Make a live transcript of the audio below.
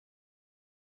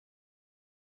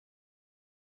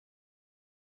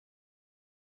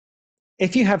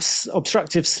if you have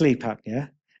obstructive sleep apnea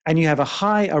and you have a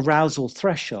high arousal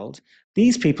threshold,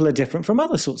 these people are different from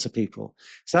other sorts of people.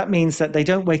 So that means that they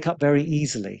don't wake up very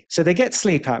easily. So they get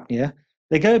sleep apnea,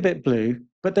 they go a bit blue,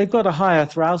 but they've got a higher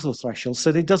arousal threshold, so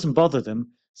it doesn't bother them.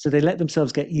 So they let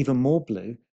themselves get even more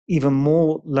blue, even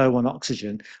more low on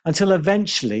oxygen, until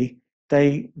eventually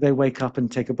they wake up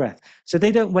and take a breath. So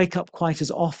they don't wake up quite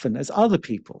as often as other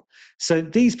people. So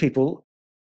these people,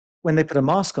 when they put a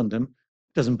mask on them,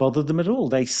 it doesn't bother them at all.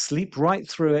 They sleep right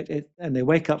through it, and they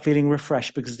wake up feeling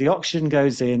refreshed because the oxygen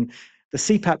goes in, the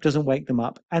CPAP doesn't wake them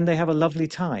up, and they have a lovely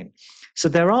time. So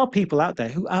there are people out there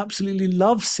who absolutely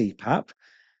love CPAP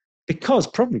because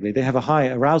probably they have a high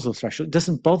arousal threshold. It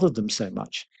doesn't bother them so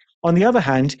much. On the other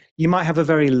hand, you might have a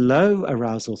very low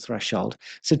arousal threshold.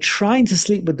 So trying to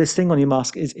sleep with this thing on your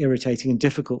mask is irritating and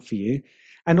difficult for you.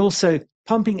 And also,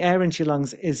 pumping air into your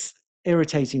lungs is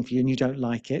irritating for you and you don't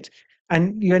like it.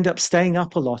 And you end up staying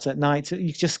up a lot at night.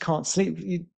 You just can't sleep.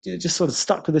 You're just sort of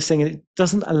stuck with this thing and it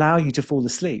doesn't allow you to fall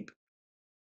asleep.